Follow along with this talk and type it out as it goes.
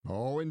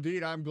Oh,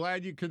 indeed. I'm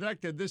glad you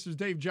connected. This is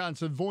Dave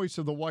Johnson, voice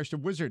of the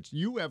Washington Wizards.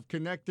 You have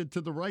connected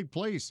to the right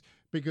place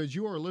because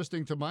you are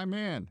listening to my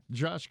man,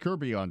 Josh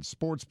Kirby, on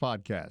Sports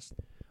Podcast.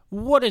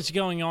 What is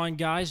going on,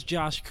 guys?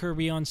 Josh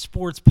Kirby on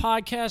Sports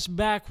Podcast,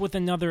 back with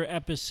another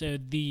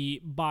episode,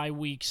 the bye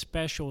week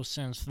special.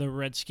 Since the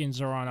Redskins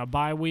are on a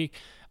bye week,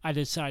 I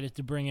decided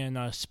to bring in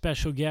a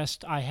special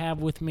guest. I have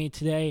with me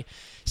today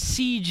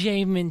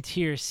CJ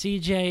Mintier.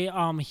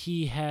 CJ,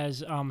 he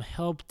has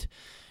helped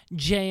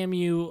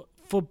JMU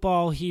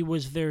football. He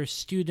was their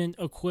student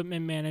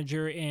equipment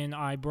manager, and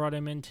I brought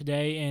him in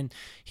today, and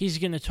he's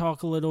going to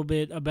talk a little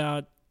bit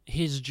about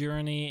his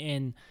journey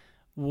and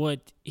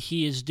what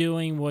he is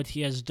doing, what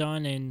he has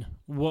done, and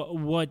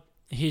what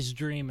his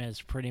dream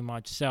is, pretty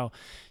much. So,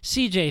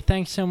 CJ,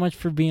 thanks so much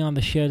for being on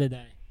the show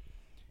today.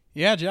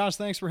 Yeah, Josh,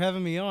 thanks for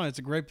having me on. It's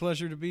a great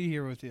pleasure to be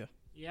here with you.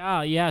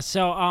 Yeah.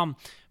 So,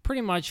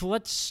 pretty much,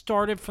 let's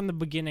start it from the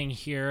beginning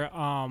here.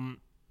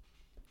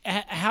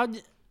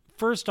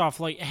 First off,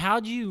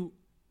 how'd you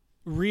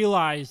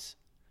realize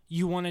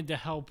you wanted to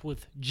help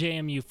with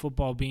JMU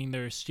football, being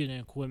their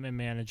student equipment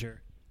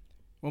manager?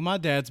 Well, my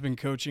dad's been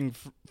coaching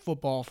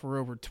football for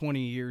over 20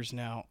 years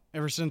now.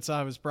 Ever since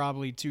I was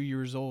probably 2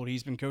 years old,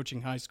 he's been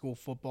coaching high school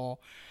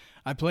football.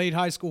 I played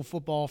high school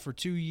football for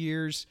 2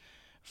 years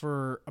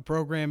for a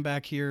program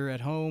back here at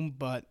home,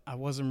 but I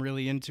wasn't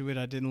really into it.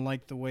 I didn't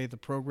like the way the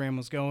program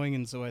was going,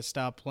 and so I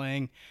stopped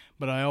playing.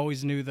 But I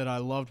always knew that I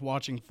loved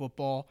watching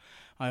football.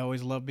 I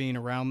always loved being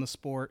around the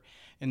sport.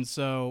 And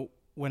so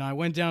when I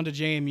went down to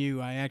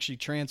JMU, I actually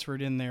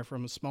transferred in there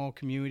from a small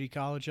community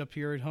college up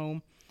here at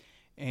home.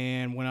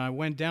 And when I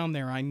went down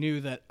there, I knew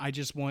that I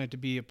just wanted to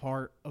be a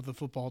part of the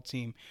football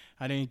team.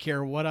 I didn't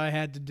care what I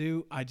had to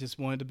do. I just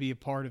wanted to be a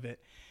part of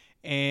it.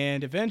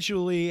 And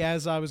eventually,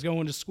 as I was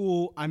going to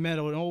school, I met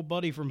an old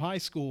buddy from high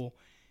school,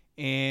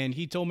 and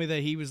he told me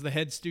that he was the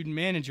head student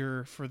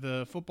manager for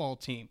the football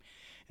team.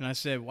 And I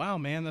said, wow,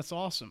 man, that's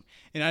awesome.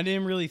 And I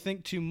didn't really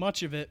think too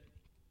much of it,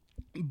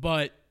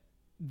 but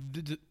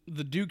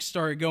the Dukes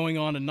started going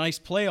on a nice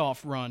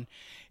playoff run,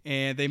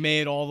 and they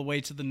made it all the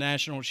way to the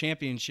national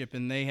championship,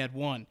 and they had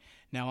won.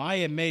 Now, I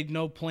had made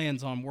no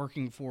plans on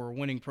working for a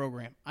winning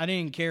program. I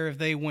didn't care if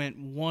they went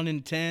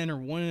 1-10 or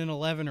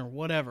 1-11 or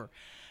whatever.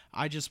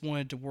 I just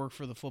wanted to work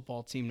for the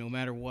football team no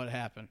matter what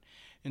happened.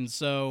 And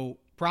so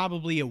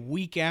probably a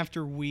week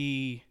after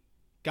we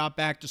got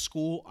back to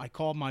school, I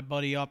called my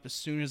buddy up as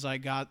soon as I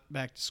got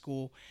back to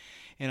school,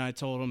 and I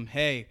told him,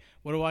 hey,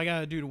 what do I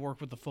got to do to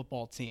work with the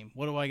football team?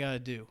 What do I got to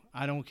do?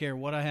 I don't care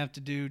what I have to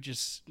do.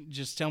 Just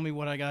tell me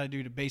what I got to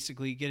do to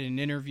basically get an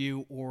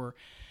interview or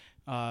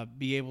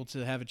be able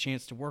to have a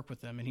chance to work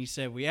with them. And he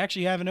said, we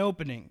actually have an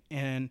opening.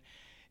 And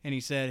he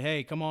said,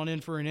 hey, come on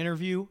in for an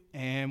interview,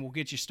 and we'll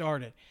get you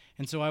started.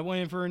 And so I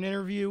went in for an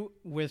interview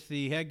with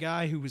the head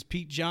guy, who was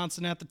Pete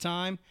Johnson at the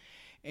time.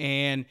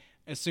 And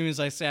as soon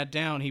as I sat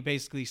down, he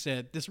basically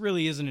said, this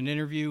really isn't an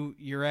interview.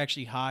 You're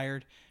actually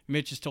hired.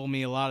 Mitch has told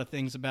me a lot of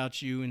things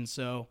about you, and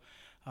so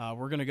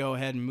we're going to go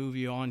ahead and move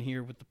you on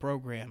here with the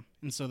program.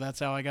 And so that's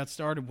how I got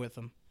started with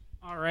him.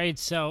 All right,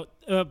 so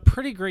a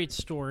pretty great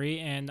story,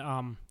 and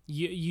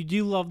you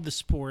do love the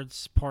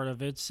sports part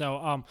of it,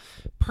 so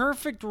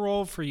perfect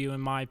role for you,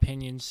 in my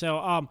opinion.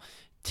 So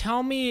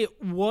tell me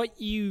what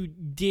you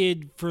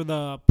did for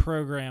the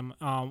program.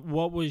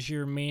 What was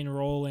your main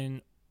role,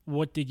 and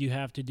what did you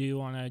have to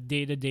do on a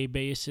day-to-day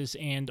basis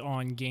and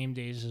on game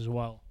days as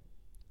well?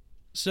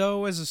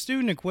 So as a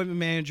student equipment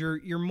manager,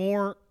 you're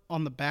more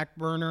on the back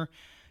burner.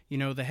 You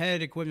know, the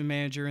head equipment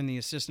manager and the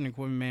assistant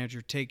equipment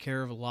manager take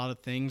care of a lot of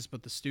things,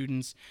 but the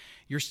students,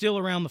 you're still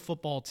around the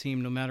football team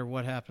no matter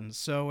what happens.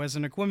 So as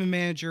an equipment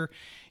manager,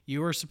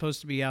 you are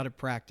supposed to be out at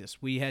practice.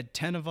 We had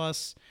 10 of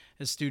us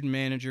as student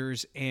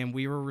managers, and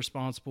we were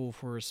responsible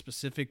for a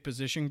specific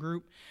position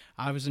group.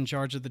 I was in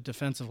charge of the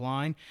defensive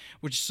line,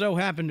 which so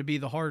happened to be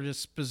the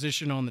hardest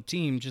position on the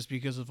team just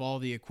because of all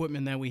the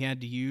equipment that we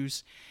had to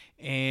use.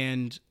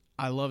 And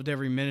I loved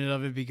every minute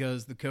of it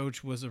because the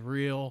coach was a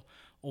real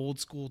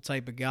old school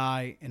type of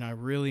guy, and I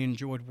really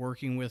enjoyed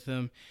working with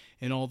him,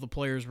 and all the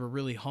players were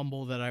really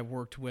humble that I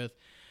worked with.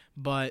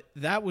 But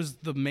that was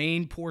the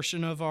main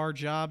portion of our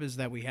job, is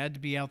that we had to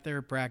be out there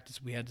at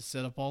practice. We had to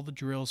set up all the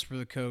drills for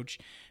the coach,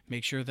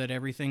 make sure that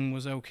everything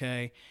was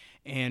okay,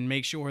 and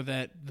make sure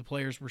that the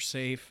players were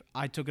safe.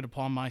 I took it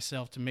upon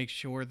myself to make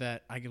sure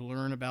that I could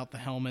learn about the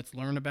helmets,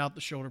 learn about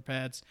the shoulder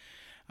pads.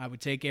 I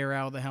would take air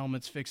out of the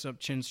helmets, fix up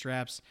chin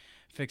straps,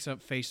 fix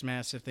up face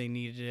masks if they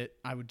needed it.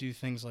 I would do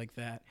things like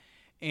that.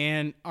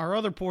 And our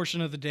other portion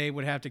of the day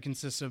would have to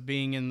consist of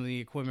being in the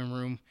equipment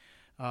room.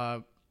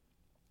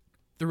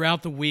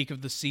 Throughout the week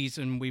of the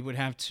season, we would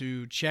have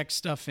to check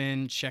stuff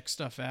in, check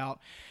stuff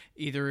out,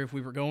 either if we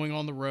were going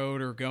on the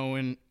road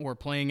or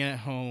playing at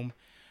home.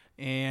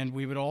 And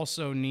we would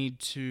also need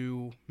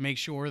to make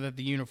sure that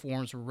the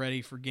uniforms were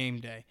ready for game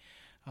day.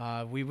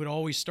 We would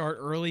always start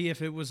early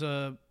if it was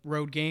a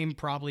road game,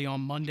 probably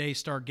on Monday,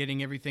 start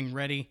getting everything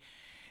ready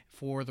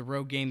for the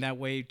road game. That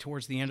way,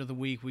 towards the end of the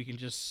week, we can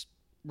just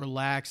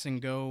relax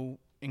and go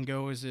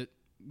as it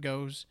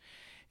goes.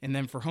 And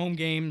then for home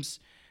games,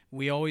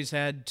 we always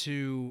had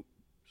to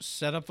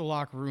set up the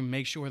locker room,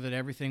 make sure that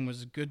everything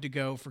was good to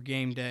go for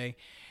game day.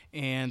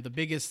 And the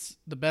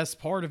best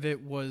part of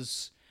it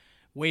was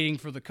waiting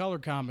for the color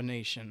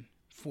combination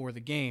for the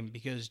game,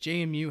 because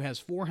JMU has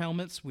 4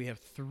 helmets, we have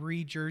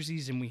 3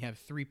 jerseys, and we have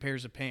 3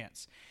 pairs of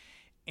pants.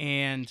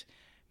 And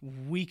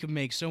we could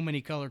make so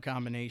many color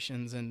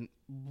combinations, and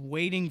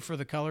waiting for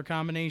the color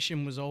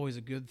combination was always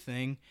a good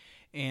thing.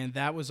 And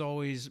that was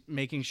always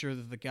making sure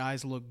that the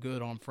guys looked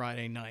good on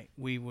Friday night.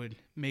 We would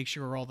make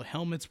sure all the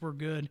helmets were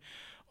good,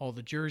 all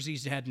the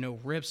jerseys had no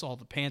rips, all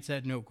the pants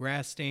had no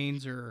grass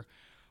stains or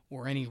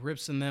any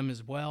rips in them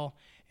as well,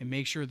 and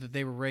make sure that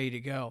they were ready to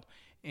go.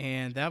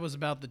 And that was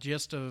about the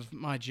gist of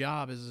my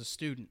job as a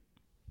student.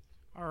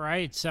 All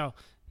right, so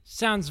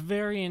sounds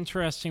very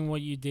interesting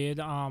what you did.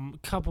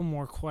 Couple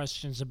more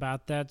questions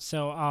about that.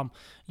 So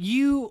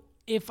you,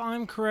 if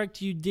I'm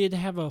correct, you did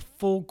have a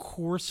full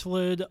course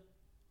load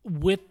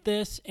with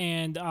this,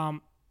 and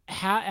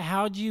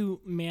how do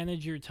you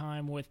manage your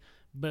time with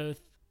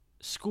both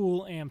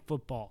school and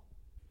football?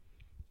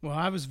 Well,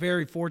 I was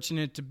very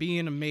fortunate to be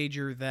in a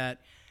major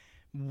that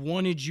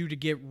wanted you to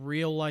get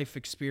real life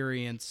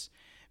experience,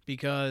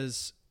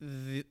 because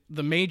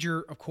the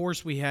major, of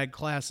course, we had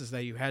classes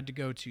that you had to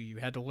go to, you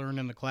had to learn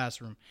in the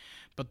classroom,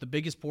 but the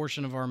biggest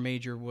portion of our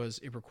major was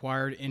it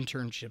required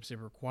internships, it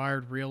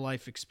required real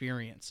life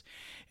experience.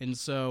 And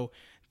so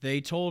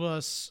they told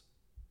us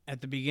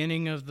at the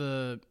beginning of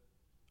the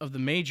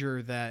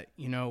major that,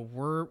 you know,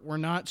 we're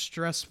not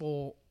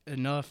stressful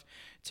enough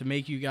to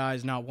make you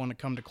guys not want to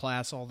come to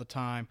class all the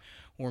time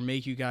or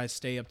make you guys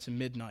stay up to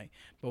midnight.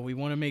 But we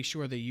want to make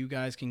sure that you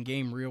guys can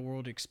gain real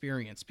world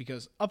experience,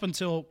 because up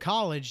until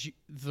college,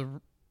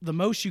 the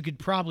most you could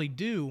probably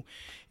do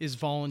is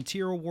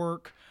volunteer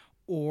work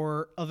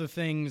or other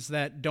things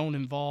that don't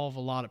involve a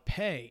lot of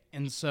pay.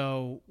 And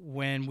so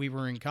when we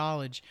were in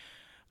college,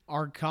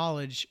 our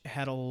college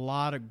had a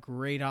lot of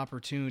great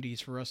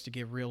opportunities for us to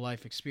get real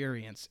life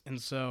experience.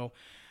 And so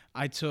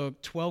I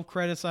took 12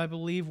 credits, I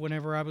believe,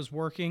 whenever I was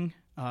working.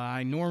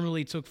 I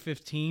normally took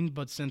 15,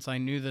 but since I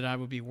knew that I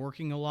would be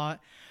working a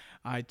lot,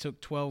 I took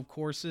 12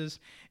 credits,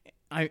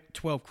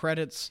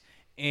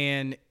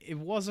 and it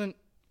wasn't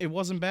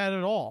bad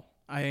at all.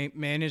 I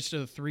managed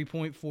a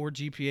 3.4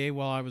 GPA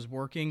while I was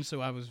working,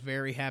 so I was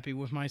very happy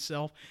with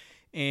myself.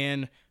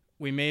 And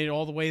we made it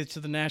all the way to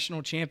the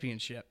national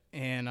championship.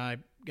 And I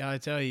gotta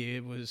tell you,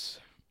 it was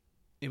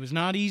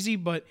not easy,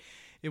 but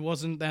it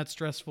wasn't that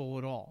stressful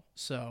at all.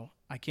 So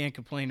I can't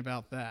complain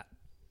about that.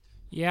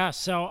 Yeah,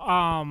 so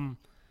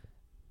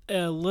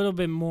a little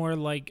bit more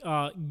like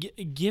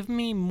give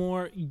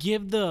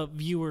the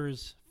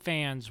viewers,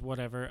 fans,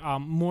 whatever,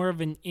 more of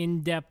an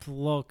in-depth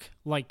look,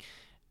 like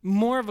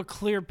more of a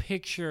clear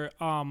picture.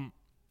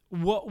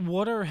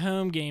 What are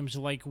home games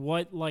like?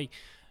 What like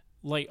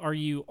are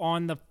you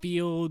on the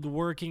field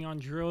working on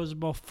drills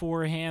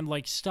beforehand,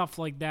 like stuff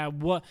like that?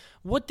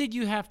 What did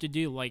you have to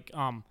do, like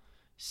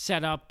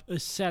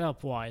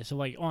setup wise,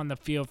 like on the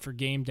field for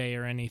game day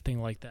or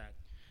anything like that?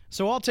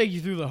 So I'll take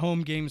you through the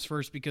home games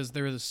first, because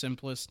they're the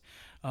simplest.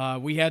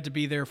 We had to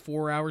be there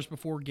 4 hours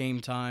before game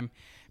time,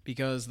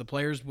 because the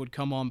players would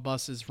come on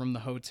buses from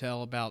the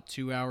hotel about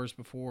 2 hours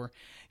before,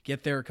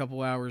 get there a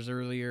couple hours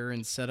earlier,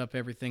 and set up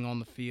everything on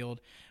the field.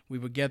 We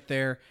would get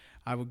there.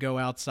 I would go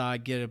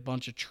outside, get a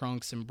bunch of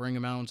trunks, and bring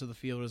them out onto the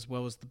field, as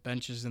well as the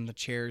benches and the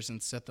chairs,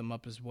 and set them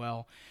up as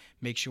well.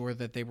 Make sure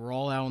that they were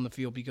all out on the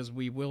field, because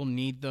we will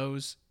need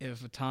those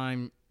if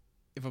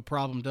a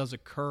problem does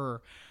occur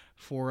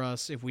for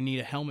us. If we need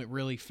a helmet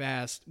really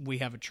fast, we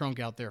have a trunk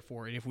out there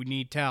for it. If we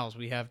need towels,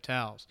 we have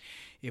towels.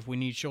 If we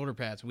need shoulder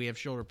pads, we have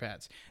shoulder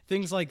pads.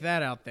 Things like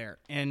that out there.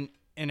 And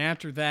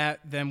after that,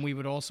 then we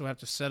would also have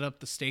to set up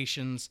the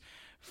stations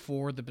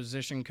for the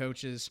position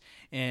coaches,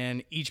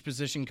 and each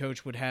position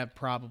coach would have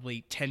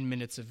probably 10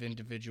 minutes of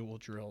individual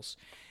drills.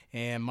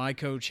 And my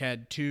coach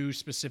had 2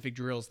 specific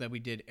drills that we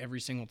did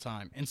every single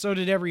time, and so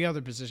did every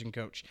other position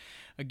coach.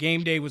 A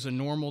game day was a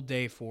normal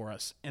day for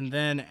us. And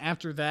then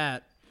after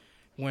that,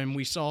 when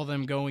we saw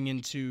them going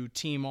into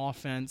team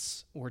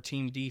offense or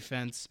team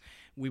defense,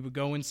 we would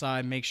go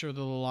inside, make sure that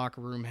the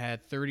locker room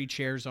had 30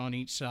 chairs on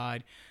each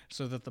side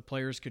so that the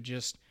players could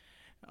just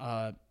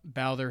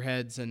bow their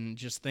heads and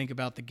just think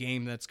about the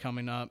game that's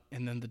coming up.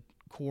 And then the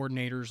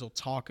coordinators will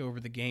talk over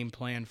the game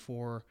plan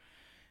for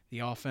the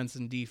offense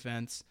and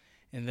defense.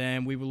 And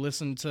then we would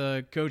listen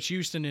to Coach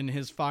Houston in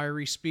his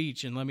fiery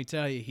speech. And let me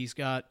tell you, he's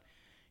got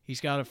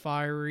some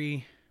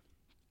fiery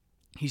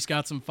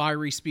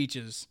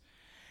speeches.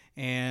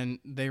 And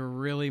they were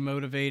really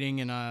motivating,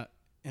 and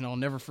I'll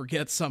never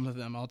forget some of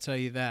them, I'll tell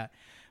you that.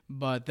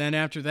 But then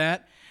after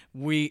that,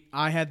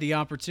 I had the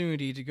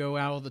opportunity to go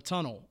out of the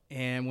tunnel,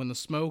 and when the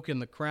smoke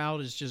and the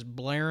crowd is just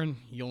blaring,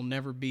 you'll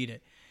never beat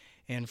it.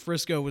 And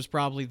Frisco was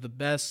probably the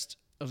best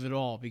of it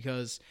all,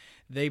 because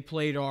they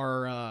played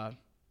our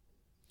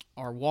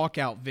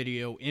walkout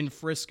video in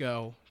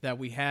Frisco that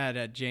we had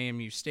at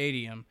JMU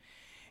Stadium,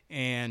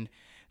 and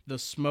the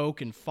smoke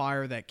and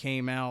fire that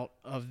came out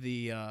of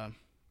the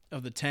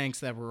of the tanks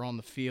that were on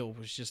the field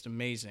was just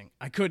amazing.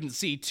 I couldn't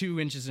see 2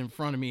 inches in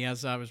front of me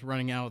as I was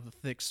running out of the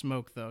thick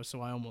smoke, though,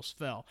 so I almost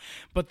fell.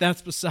 But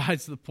that's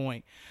besides the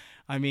point.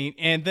 I mean,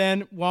 and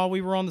then while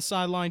we were on the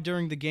sideline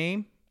during the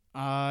game,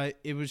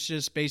 it was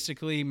just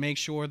basically make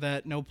sure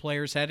that no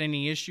players had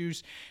any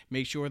issues,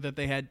 make sure that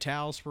they had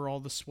towels for all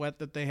the sweat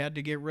that they had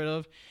to get rid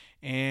of,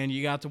 and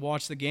you got to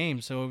watch the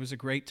game. So it was a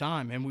great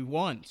time, and we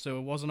won, so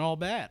it wasn't all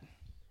bad.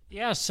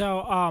 Yeah,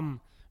 so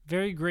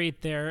very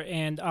great there.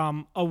 And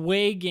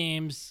away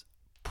games,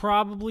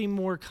 probably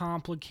more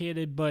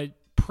complicated, but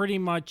pretty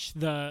much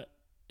the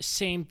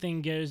same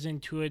thing goes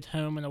into it,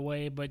 home and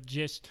away, but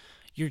just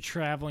you're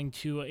traveling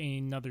to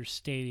another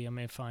stadium,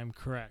 if I'm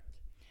correct.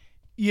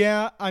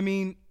 Yeah, I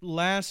mean,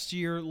 last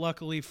year,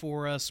 luckily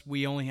for us,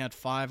 we only had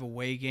 5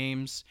 away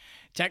games.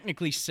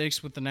 Technically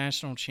 6 with the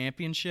national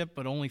championship,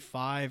 but only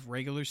 5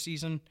 regular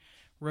season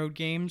road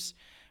games.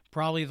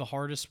 Probably the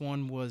hardest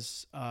one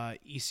was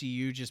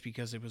ECU, just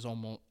because it was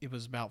about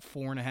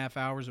 4.5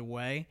 hours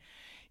away.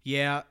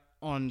 Yeah,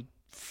 on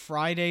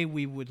Friday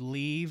we would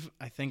leave,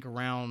 I think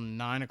around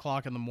 9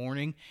 o'clock in the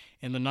morning,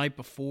 and the night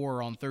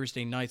before, on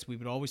Thursday nights, we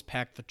would always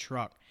pack the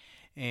truck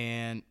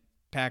and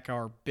pack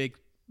our big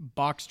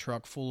box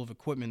truck full of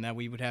equipment that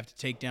we would have to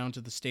take down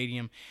to the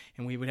stadium,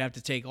 and we would have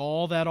to take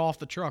all that off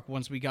the truck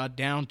once we got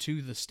down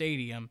to the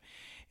stadium,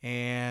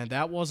 and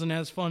that wasn't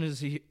as fun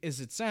as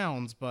it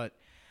sounds, but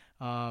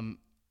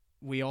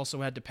we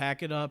also had to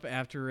pack it up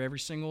after every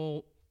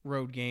single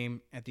road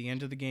game. At the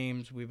end of the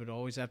games, we would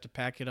always have to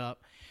pack it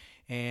up,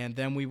 and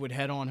then we would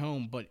head on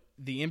home. But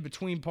the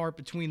in-between part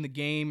between the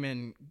game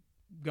and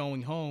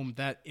going home,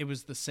 that it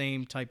was the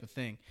same type of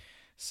thing.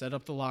 Set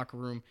up the locker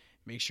room,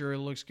 make sure it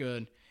looks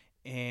good,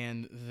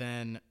 and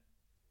then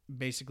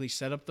basically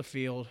set up the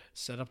field,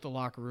 set up the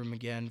locker room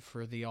again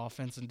for the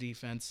offense and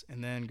defense,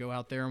 and then go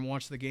out there and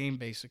watch the game,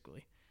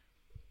 basically.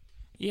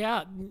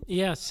 Yeah,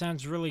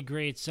 sounds really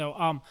great.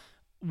 So,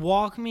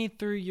 walk me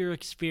through your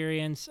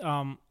experience.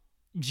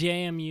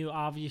 JMU,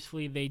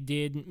 obviously, they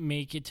did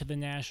make it to the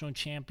national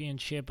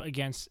championship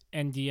against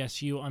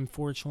NDSU.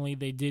 Unfortunately,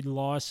 they did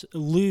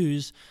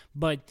lose,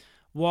 but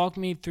walk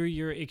me through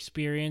your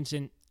experience,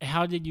 and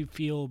how did you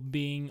feel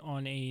being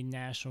on a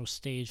national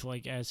stage,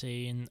 like as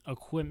an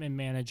equipment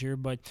manager?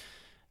 But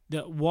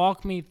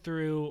walk me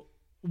through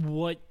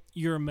what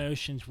your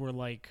emotions were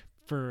like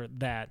for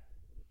that.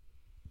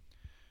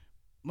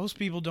 Most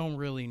people don't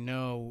really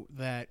know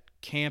that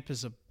camp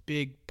is a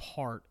big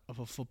part of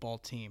a football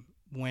team.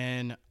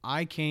 When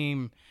I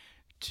came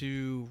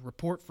to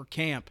report for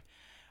camp,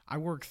 I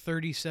worked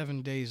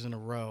 37 days in a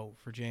row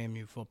for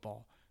JMU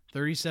football,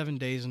 37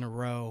 days in a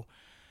row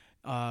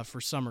for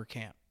summer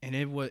camp. And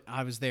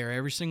I was there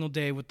every single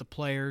day with the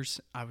players.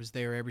 I was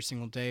there every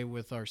single day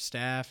with our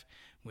staff,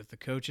 with the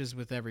coaches,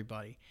 with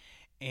everybody.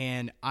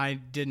 And I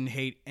didn't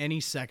hate any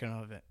second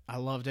of it. I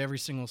loved every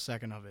single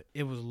second of it.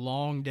 It was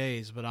long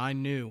days, but I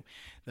knew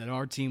that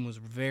our team was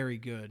very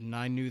good, and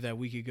I knew that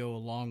we could go a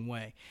long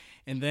way.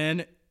 And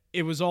then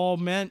it was all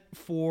meant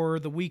for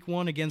the week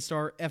 1 against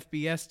our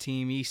FBS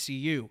team,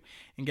 ECU.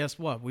 And guess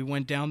what? We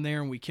went down there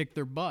and we kicked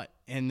their butt,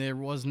 and there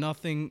was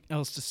nothing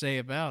else to say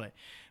about it.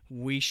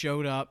 We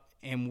showed up,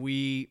 and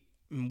we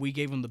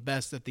gave them the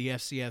best that the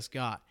FCS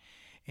got.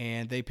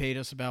 And they paid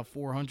us about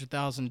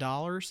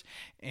 $400,000,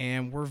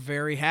 and we're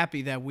very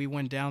happy that we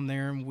went down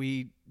there and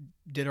we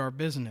did our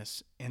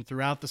business. And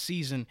throughout the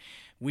season,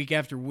 week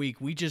after week,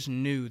 we just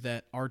knew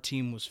that our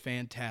team was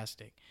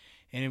fantastic.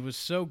 And it was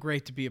so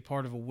great to be a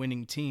part of a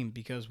winning team,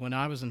 because when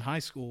I was in high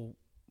school,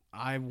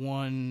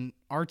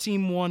 our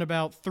team won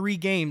about 3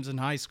 games in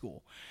high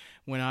school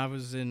when I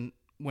was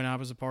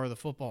a part of the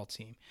football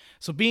team.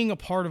 So being a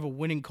part of a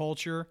winning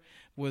culture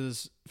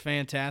was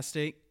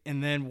fantastic.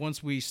 And then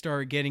once we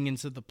started getting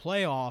into the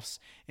playoffs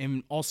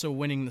and also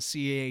winning the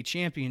CAA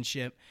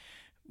championship,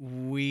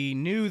 we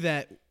knew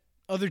that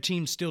other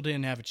teams still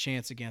didn't have a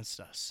chance against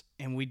us.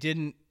 And we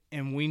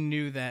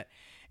knew that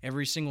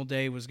every single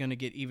day was going to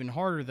get even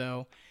harder,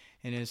 though.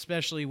 And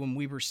especially when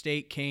Weber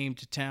State came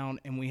to town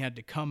and we had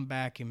to come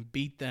back and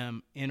beat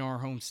them in our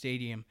home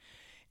stadium.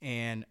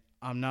 And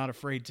I'm not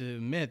afraid to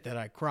admit that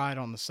I cried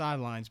on the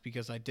sidelines,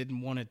 because I didn't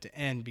want it to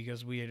end,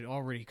 because we had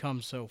already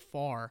come so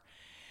far.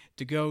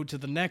 To go to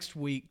the next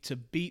week to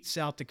beat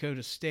South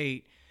Dakota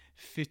State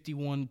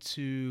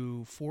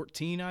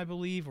 51-14, I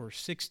believe, or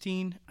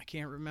 16, I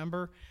can't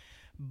remember.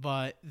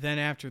 But then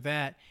after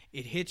that,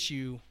 it hits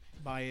you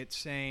by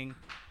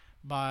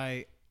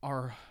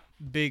our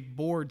big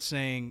board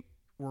saying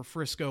we're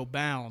Frisco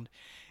bound.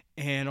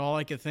 And all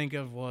I could think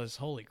of was,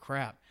 holy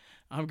crap,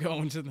 I'm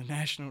going to the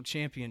national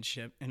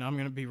championship, and I'm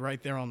going to be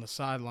right there on the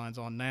sidelines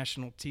on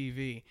national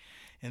TV.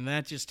 And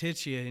that just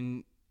hits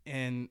you.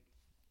 And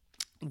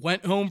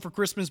went home for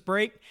Christmas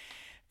break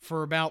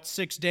for about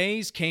 6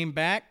 days, came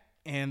back,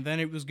 and then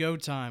it was go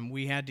time.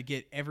 We had to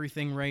get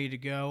everything ready to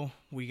go.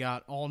 We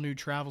got all new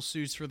travel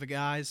suits for the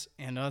guys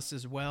and us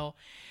as well.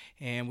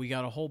 And we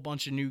got a whole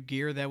bunch of new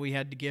gear that we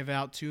had to give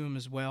out to them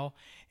as well.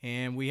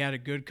 And we had a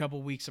good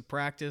couple weeks of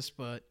practice,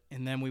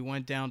 and then we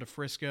went down to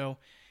Frisco.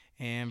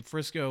 And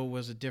Frisco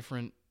was a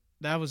different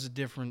that was a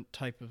different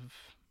type of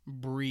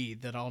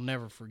breed that I'll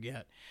never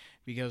forget,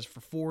 because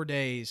for 4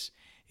 days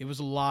it was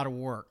a lot of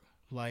work.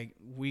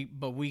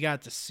 But we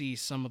got to see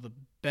some of the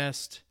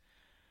best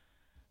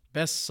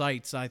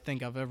sights I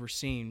think I've ever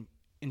seen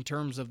in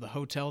terms of the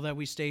hotel that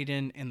we stayed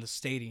in and the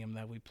stadium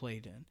that we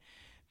played in,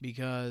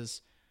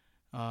 because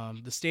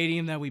the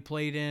stadium that we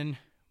played in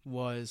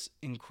was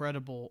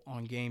incredible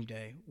on game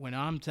day. When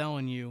I'm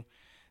telling you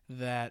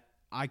that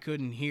I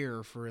couldn't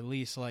hear for at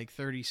least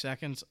 30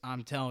 seconds,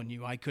 I'm telling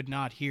you I could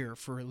not hear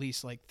for at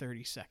least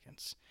 30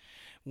 seconds.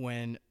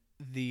 When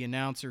the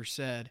announcer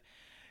said,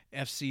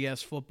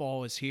 FCS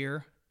football is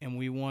here, and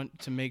we want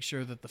to make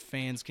sure that the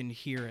fans can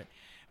hear it.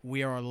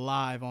 We are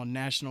live on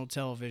national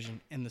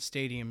television, and the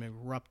stadium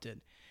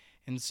erupted.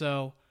 And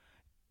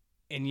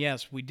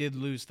yes, we did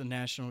lose the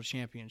national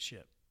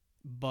championship,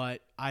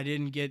 but I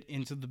didn't get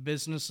into the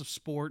business of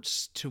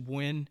sports to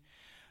win.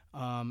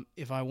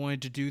 If I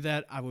wanted to do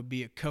that, I would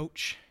be a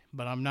coach,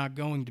 but I'm not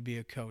going to be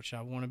a coach.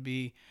 I want to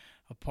be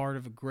a part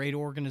of a great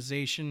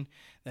organization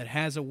that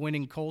has a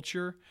winning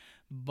culture,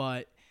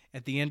 but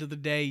at the end of the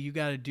day, you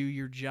got to do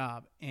your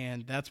job,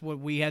 and that's what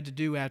we had to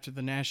do after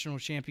the national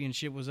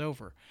championship was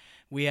over.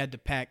 We had to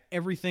pack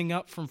everything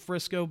up from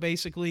Frisco,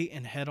 basically,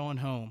 and head on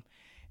home.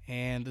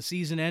 And the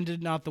season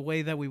ended not the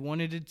way that we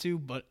wanted it to,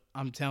 but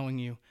I'm telling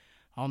you,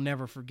 I'll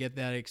never forget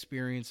that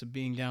experience of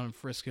being down in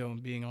Frisco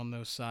and being on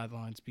those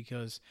sidelines,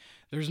 because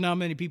there's not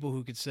many people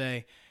who could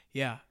say,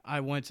 yeah, I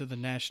went to the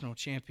national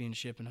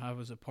championship and I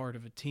was a part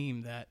of a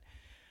team that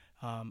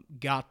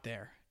got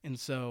there. And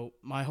so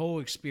my whole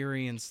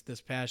experience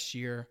this past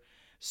year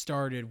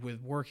started with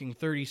working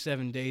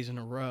 37 days in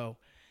a row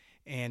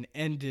and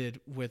ended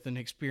with an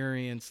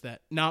experience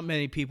that not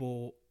many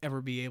people will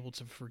ever be able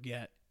to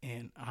forget.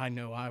 And I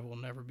know I will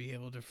never be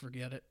able to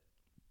forget it.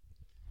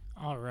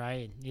 All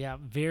right. Yeah,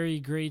 very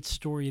great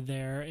story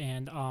there.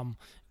 And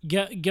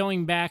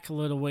going back a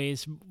little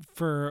ways,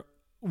 for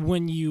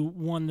when you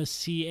won the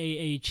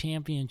CAA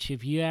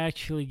championship, you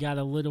actually got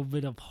a little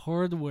bit of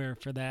hardware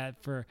for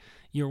that, for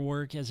your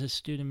work as a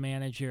student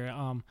manager.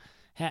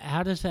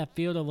 How does that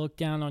feel to look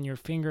down on your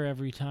finger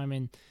every time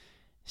and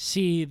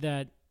see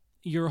that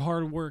your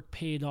hard work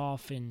paid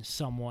off in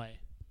some way?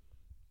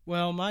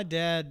 Well, my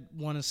dad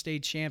won a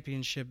state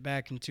championship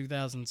back in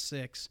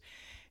 2006,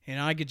 and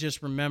I could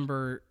just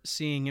remember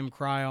seeing him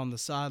cry on the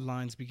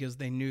sidelines because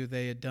they knew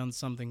they had done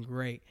something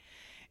great.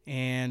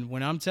 And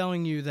when I'm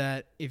telling you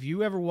that if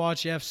you ever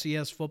watch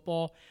FCS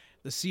football,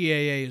 the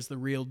CAA is the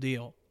real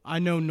deal. I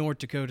know North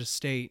Dakota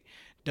State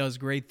does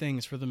great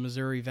things for the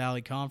Missouri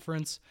Valley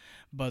Conference,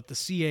 but the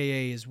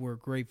CAA is where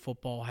great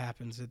football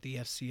happens at the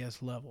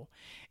FCS level.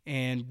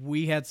 And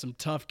we had some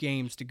tough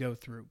games to go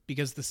through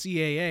because the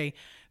CAA,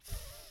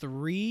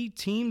 3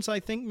 teams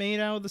I think made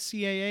out of the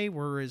CAA,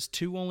 whereas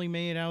 2 only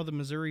made out of the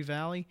Missouri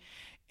Valley.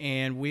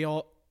 And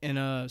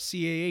a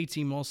CAA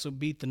team also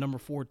beat the number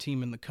 4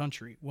 team in the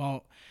country.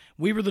 Well,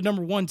 we were the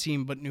number 1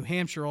 team, but New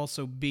Hampshire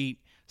also beat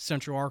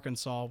Central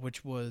Arkansas,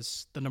 which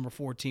was the number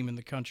 4 team in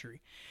the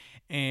country.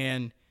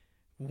 And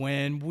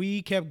when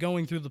we kept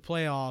going through the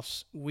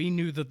playoffs, we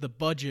knew that the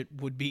budget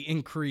would be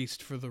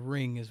increased for the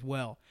ring as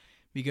well.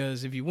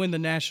 Because if you win the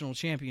national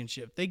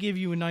championship, they give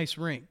you a nice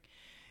ring.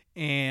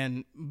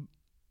 And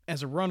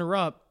as a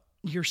runner-up,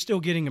 you're still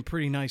getting a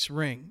pretty nice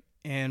ring.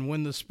 And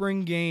when the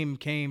spring game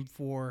came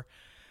for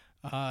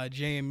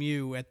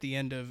JMU at the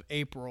end of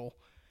April,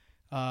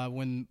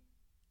 when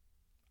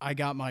I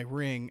got my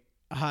ring,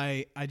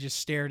 I just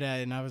stared at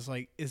it and I was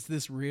like, is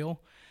this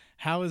real?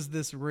 How is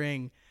this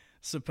ring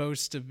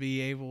supposed to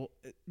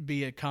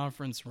be a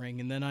conference ring?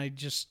 And then I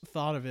just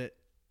thought of it,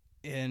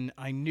 and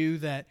I knew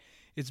that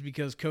it's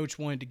because Coach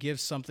wanted to give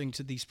something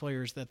to these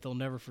players that they'll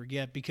never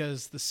forget,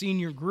 because the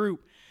senior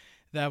group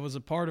that was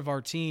a part of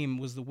our team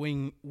was the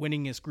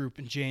winningest group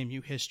in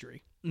JMU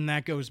history, and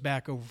that goes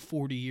back over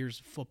 40 years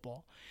of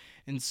football.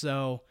 And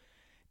so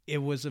it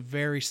was a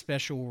very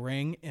special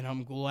ring, and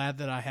I'm glad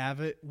that I have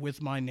it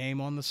with my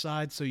name on the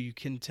side so you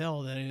can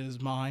tell that it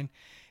is mine,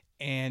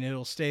 and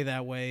it'll stay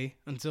that way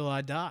until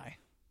I die.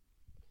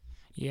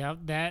 Yeah,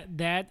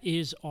 that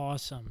is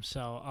awesome.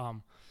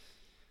 So,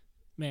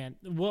 man,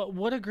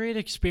 what a great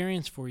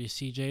experience for you,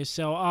 CJ.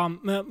 So,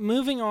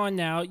 moving on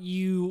now,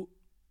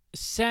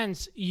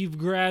 since you've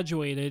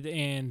graduated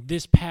and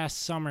this past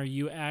summer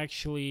you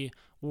actually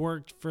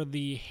worked for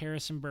the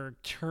Harrisonburg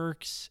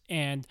Turks,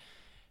 and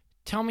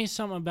tell me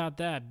something about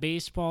that.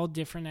 Baseball,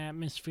 different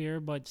atmosphere,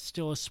 but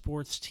still a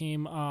sports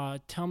team.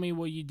 Tell me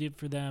what you did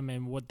for them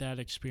and what that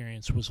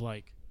experience was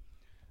like.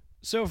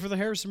 So for the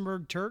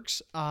Harrisonburg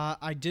Turks,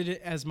 I did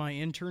it as my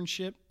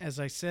internship. As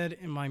I said,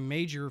 in my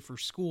major for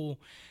school,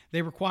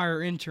 they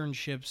require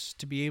internships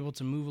to be able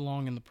to move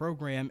along in the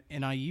program,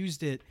 and I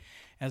used it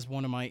as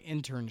one of my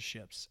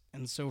internships.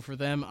 And so for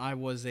them, I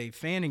was a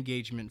fan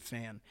engagement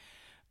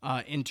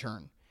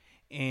intern.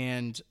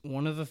 And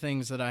one of the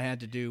things that I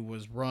had to do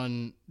was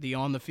run the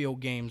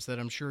on-the-field games that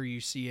I'm sure you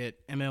see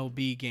at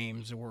MLB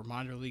games or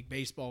minor league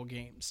baseball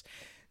games,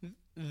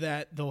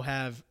 that they'll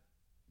have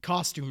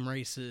costume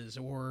races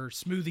or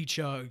smoothie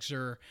chugs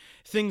or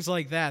things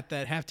like that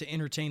that have to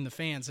entertain the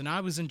fans. And I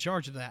was in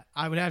charge of that.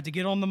 I would have to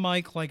get on the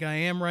mic like I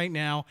am right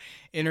now,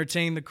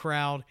 entertain the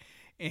crowd,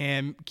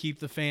 and keep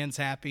the fans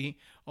happy.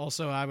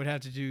 Also, I would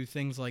have to do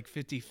things like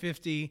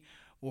 50-50,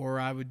 or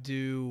I would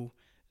do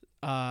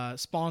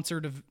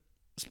sponsored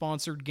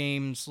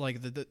games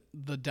like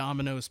the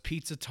Domino's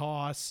Pizza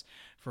Toss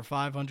for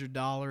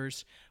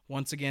 $500.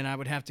 Once again, I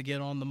would have to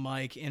get on the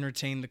mic,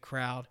 entertain the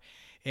crowd.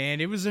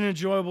 And it was an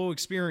enjoyable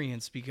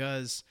experience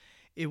because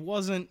it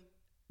wasn't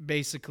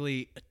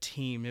basically a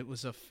team. It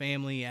was a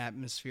family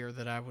atmosphere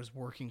that I was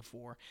working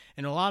for.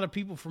 And a lot of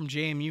people from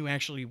JMU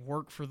actually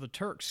work for the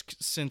Turks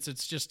since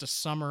it's just a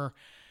summer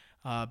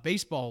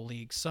baseball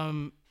league.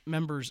 Some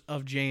members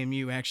of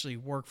JMU actually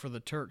work for the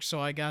Turks.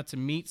 So I got to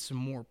meet some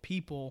more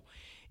people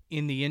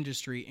in the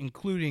industry,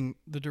 including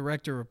the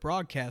director of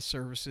broadcast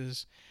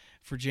services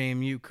for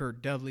JMU,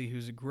 Kurt Dudley,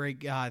 who's a great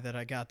guy that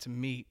I got to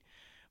meet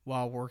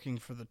while working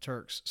for the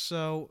Turks.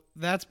 So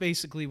that's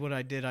basically what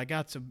I did. I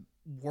got to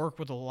work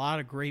with a lot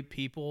of great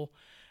people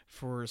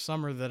for a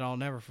summer that I'll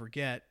never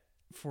forget,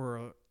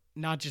 for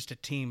not just a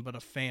team, but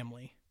a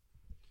family.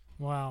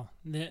 Wow.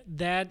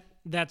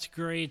 That's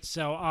great.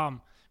 So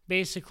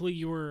basically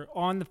you were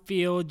on the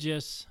field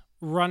just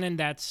running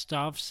that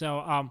stuff.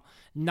 So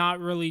not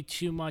really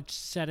too much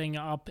setting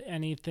up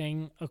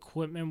anything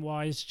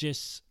equipment-wise,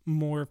 just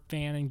more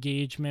fan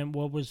engagement.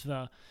 What was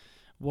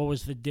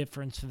the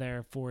difference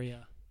there for you?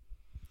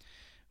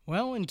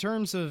 Well, in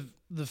terms of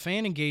the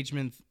fan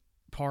engagement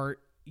part,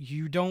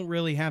 you don't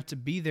really have to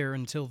be there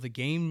until the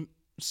game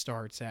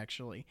starts,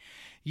 actually.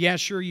 Yeah,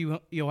 sure,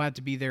 you'll have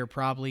to be there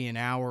probably an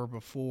hour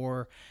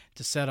before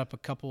to set up a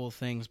couple of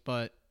things,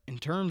 but in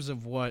terms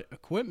of what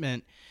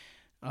equipment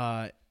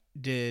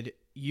did,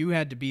 you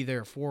had to be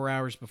there 4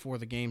 hours before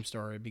the game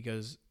started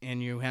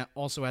and you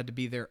also had to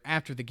be there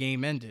after the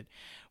game ended.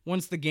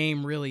 Once the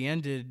game really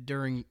ended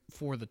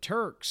for the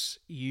Turks,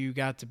 you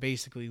got to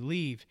basically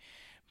leave.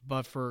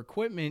 But for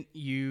equipment,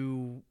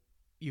 you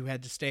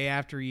had to stay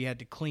after. You had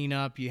to clean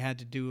up. You had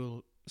to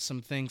do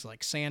some things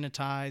like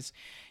sanitize.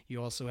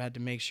 You also had to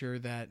make sure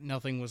that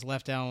nothing was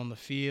left out on the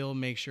field,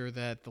 make sure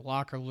that the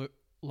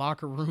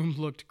locker room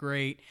looked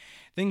great,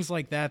 things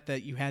like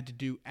that you had to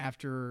do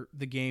after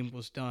the game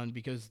was done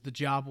because the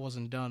job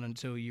wasn't done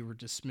until you were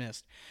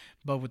dismissed.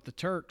 But with the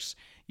Turks,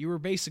 you were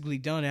basically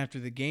done after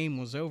the game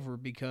was over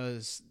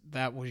because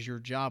that was your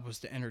job, was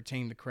to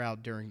entertain the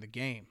crowd during the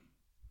game.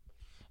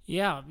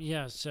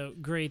 Yeah, so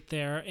great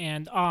there.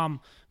 And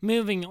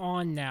moving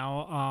on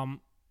now,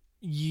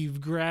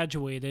 you've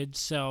graduated,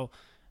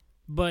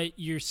 but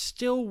you're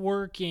still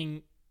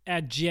working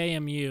at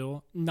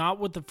JMU, not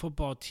with the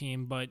football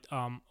team, but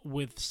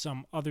with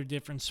some other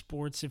different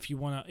sports. If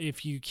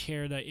you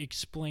care to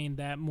explain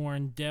that more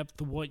in depth,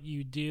 what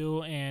you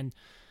do and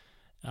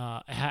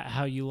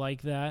how you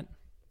like that.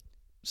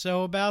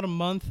 So about a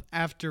month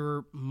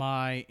after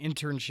my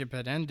internship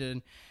had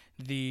ended,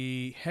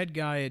 the head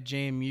guy at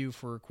JMU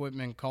for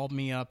equipment called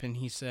me up and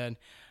he said,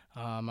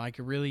 I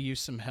could really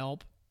use some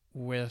help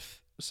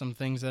with some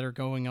things that are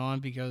going on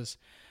because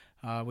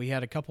we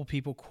had a couple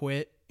people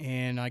quit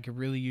and I could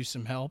really use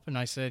some help. And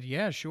I said,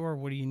 yeah, sure.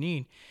 What do you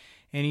need?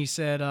 And he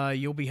said,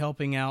 you'll be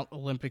helping out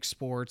Olympic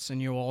sports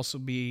and you'll also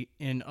be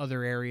in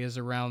other areas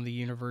around the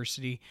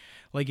university,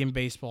 like in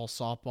baseball,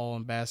 softball,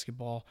 and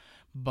basketball.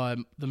 But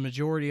the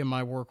majority of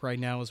my work right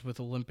now is with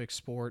Olympic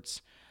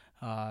sports.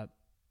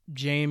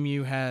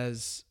 JMU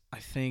has, I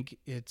think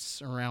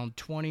it's around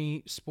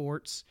 20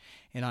 sports,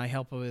 and I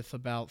help with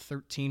about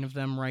 13 of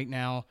them right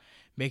now,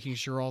 making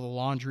sure all the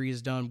laundry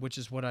is done, which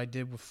is what I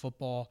did with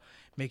football,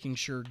 making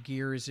sure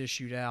gear is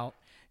issued out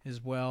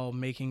as well,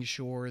 making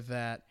sure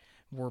that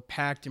we're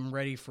packed and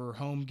ready for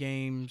home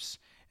games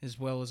as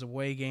well as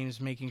away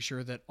games, making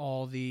sure that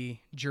all the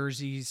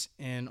jerseys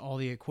and all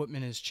the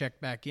equipment is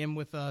checked back in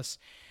with us.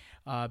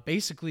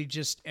 Basically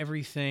just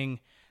everything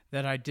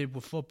that I did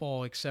with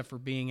football except for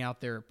being out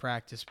there at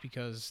practice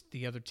because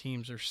the other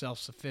teams are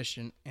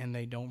self-sufficient and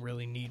they don't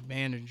really need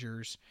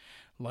managers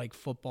like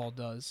football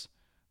does.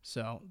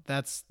 So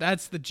that's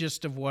the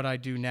gist of what I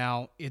do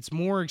now. It's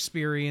more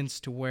experience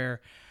to where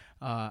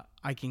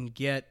I can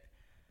get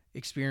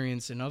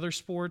experience in other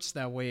sports.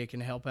 That way it can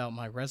help out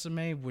my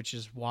resume, which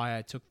is why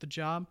I took the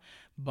job.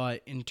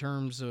 But in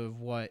terms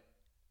of what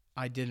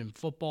I did in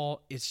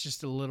football, it's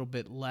just a little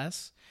bit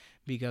less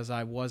because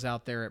I was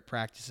out there at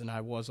practice and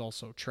I was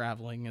also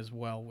traveling as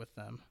well with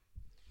them.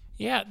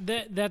 Yeah,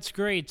 that's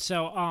great.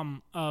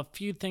 So a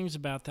few things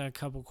about that, a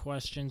couple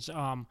questions.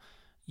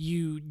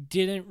 You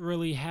didn't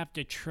really have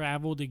to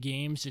travel to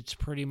games. It's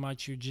pretty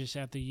much you're just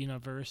at the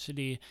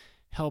university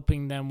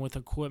helping them with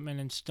equipment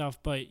and stuff,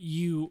 but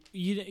you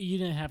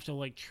didn't have to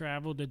like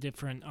travel to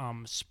different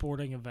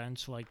sporting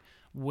events like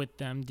with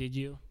them, did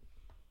you?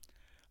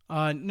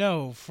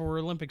 No, for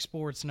Olympic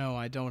sports, no,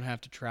 I don't have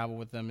to travel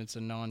with them. It's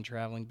a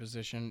non-traveling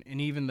position,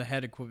 and even the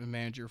head equipment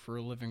manager for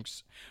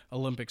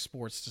Olympic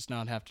sports does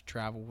not have to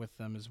travel with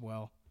them as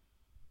well.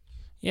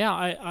 Yeah,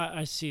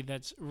 I see.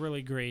 That's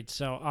really great.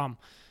 So,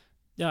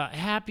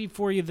 happy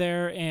for you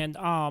there, and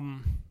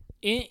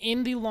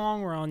in the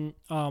long run,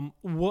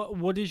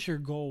 what is your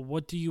goal?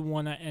 What do you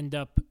want to end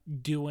up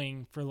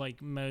doing for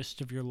like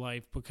most of your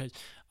life? Because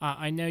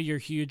I know you're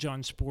huge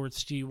on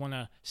sports. Do you want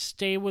to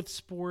stay with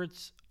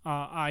sports?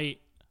 I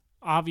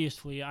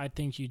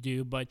think you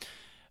do, but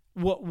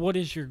what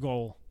is your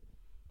goal?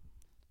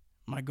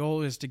 My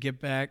goal is to get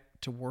back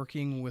to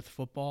working with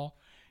football,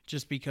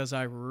 just because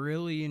I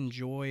really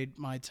enjoyed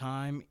my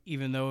time,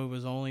 even though it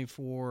was only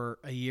for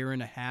a year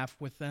and a half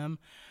with them.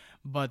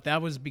 But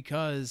that was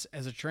because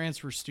as a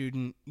transfer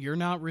student, you're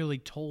not really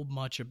told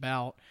much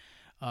about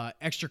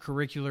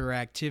extracurricular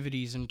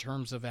activities in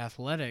terms of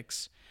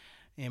athletics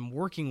and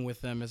working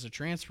with them as a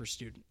transfer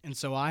student. And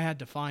so I had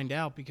to find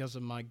out because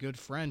of my good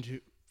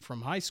friend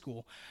from high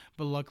school.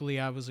 But luckily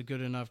I was a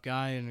good enough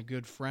guy and a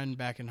good friend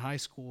back in high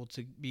school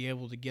to be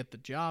able to get the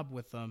job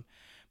with them.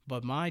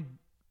 But my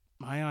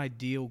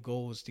ideal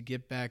goal is to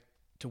get back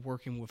to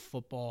working with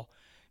football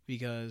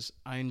because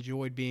I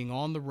enjoyed being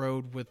on the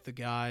road with the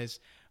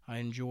guys. I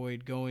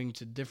enjoyed going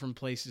to different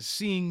places,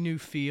 seeing new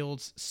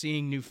fields,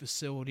 seeing new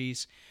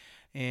facilities,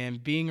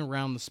 and being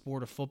around the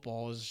sport of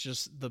football is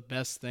just the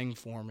best thing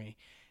for me.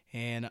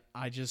 And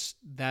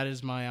that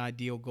is my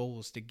ideal goal,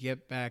 is to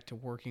get back to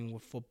working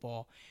with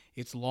football.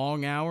 It's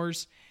long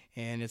hours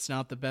and it's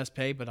not the best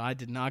pay, but I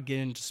did not get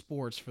into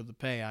sports for the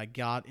pay. I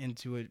got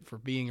into it for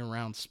being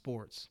around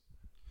sports.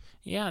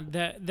 Yeah,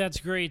 that's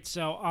great.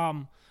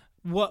 So,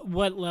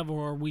 what level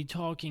are we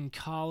talking?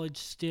 College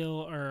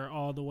still, or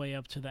all the way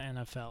up to the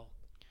NFL?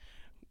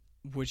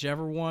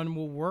 Whichever one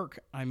will work.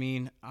 I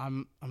mean,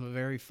 I'm a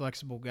very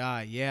flexible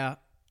guy. Yeah,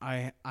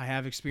 I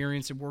have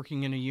experience in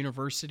working in a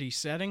university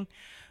setting,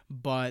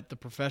 but the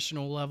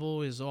professional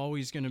level is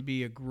always going to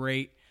be a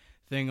great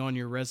thing on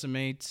your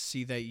resume to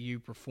see that you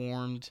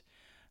performed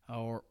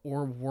or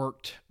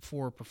worked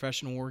for a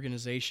professional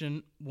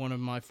organization. One of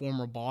my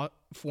former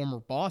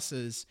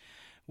bosses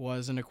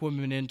was an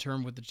equipment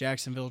intern with the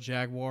Jacksonville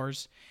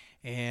Jaguars,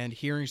 and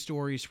hearing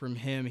stories from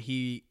him,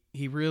 he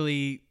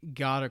really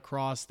got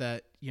across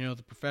that,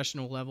 the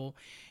professional level,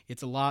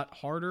 it's a lot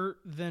harder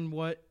than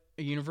what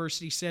a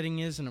university setting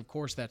is, and of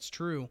course that's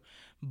true,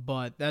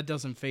 but that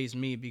doesn't faze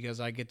me because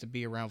I get to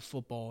be around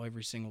football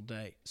every single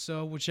day.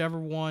 So whichever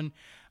one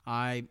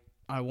I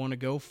want to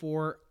go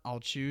for,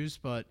 I'll choose,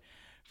 but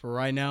for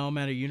right now I'm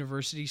at a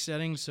university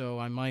setting, so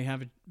I might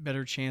have a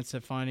better chance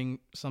at finding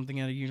something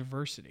at a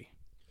university.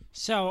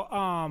 So,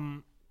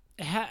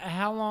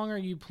 how long are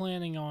you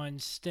planning on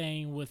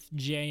staying with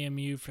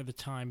JMU for the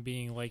time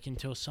being? Like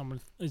until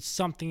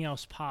something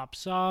else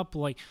pops up,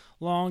 like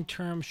long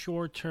term,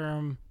 short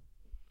term?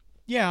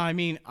 Yeah, I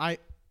mean,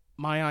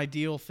 my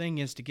ideal thing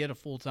is to get a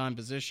full-time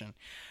position.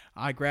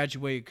 I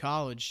graduated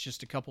college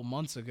just a couple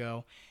months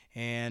ago,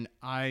 and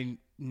I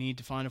need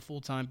to find a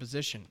full-time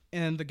position.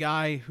 And the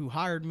guy who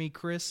hired me,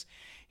 Chris,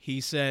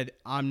 he said,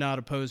 I'm not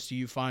opposed to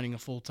you finding a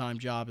full-time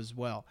job as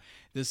well.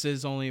 This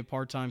is only a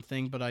part-time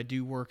thing, but I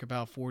do work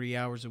about 40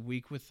 hours a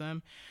week with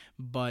them,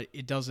 but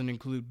it doesn't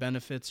include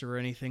benefits or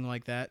anything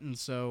like that. And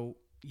so,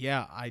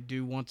 yeah, I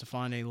do want to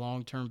find a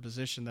long-term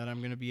position that I'm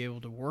going to be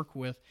able to work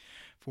with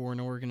for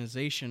an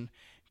organization,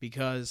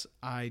 because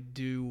I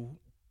do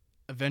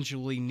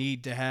eventually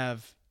need to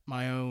have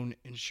my own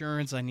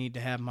insurance. I need to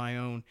have my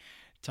own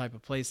type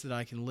of place that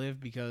I can live,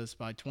 because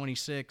by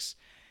 26,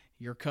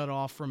 you're cut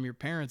off from your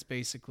parents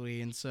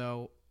basically. And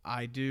so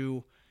I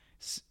do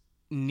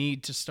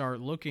need to start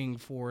looking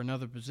for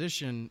another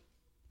position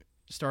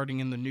starting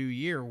in the new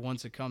year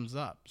once it comes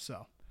up.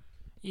 So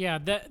yeah,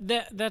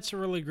 that's a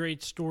really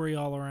great story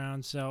all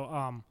around.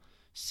 So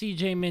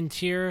CJ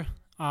Mintier,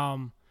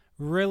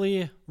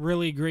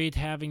 really great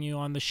having you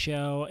on the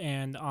show,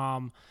 and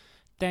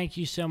thank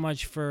you so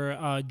much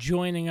for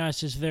joining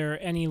us. Is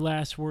there any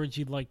last words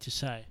you'd like to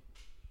say?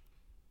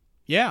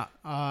 Yeah,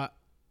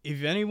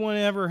 if anyone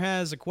ever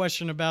has a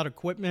question about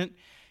equipment,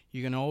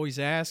 you can always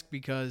ask,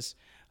 because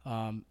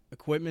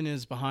equipment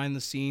is behind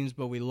the scenes,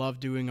 but we love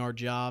doing our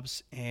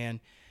jobs. And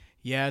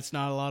yeah, it's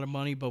not a lot of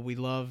money, but we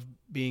love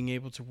being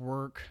able to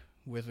work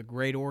with a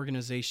great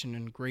organization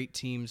and great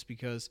teams,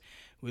 because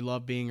we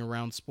love being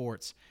around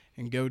sports.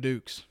 And go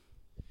Dukes.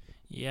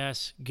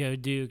 Yes, go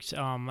Dukes.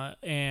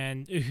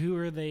 And who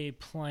are they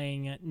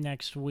playing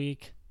next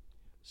week?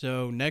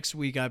 So next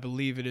week, I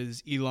believe it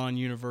is Elon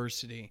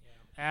University.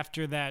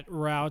 After that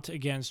rout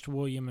against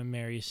William and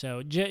Mary.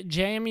 So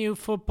JMU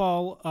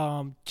football,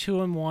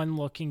 2-1,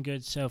 looking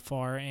good so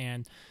far,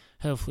 and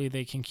hopefully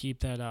they can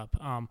keep that up.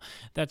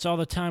 That's all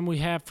the time we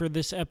have for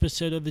this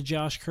episode of the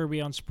Josh Kirby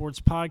on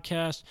Sports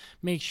podcast.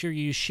 Make sure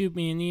you shoot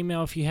me an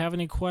email if you have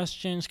any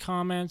questions,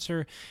 comments,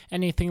 or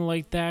anything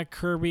like that.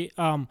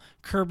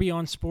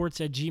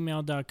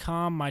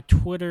 KirbyOnSports@gmail.com. My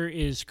Twitter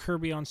is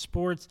Kirby on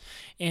Sports,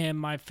 and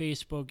my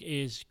Facebook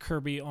is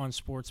Kirby on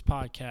Sports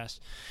podcast.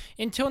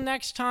 Until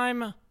next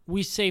time,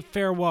 we say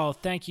farewell.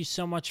 Thank you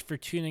so much for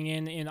tuning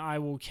in, and I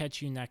will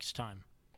catch you next time.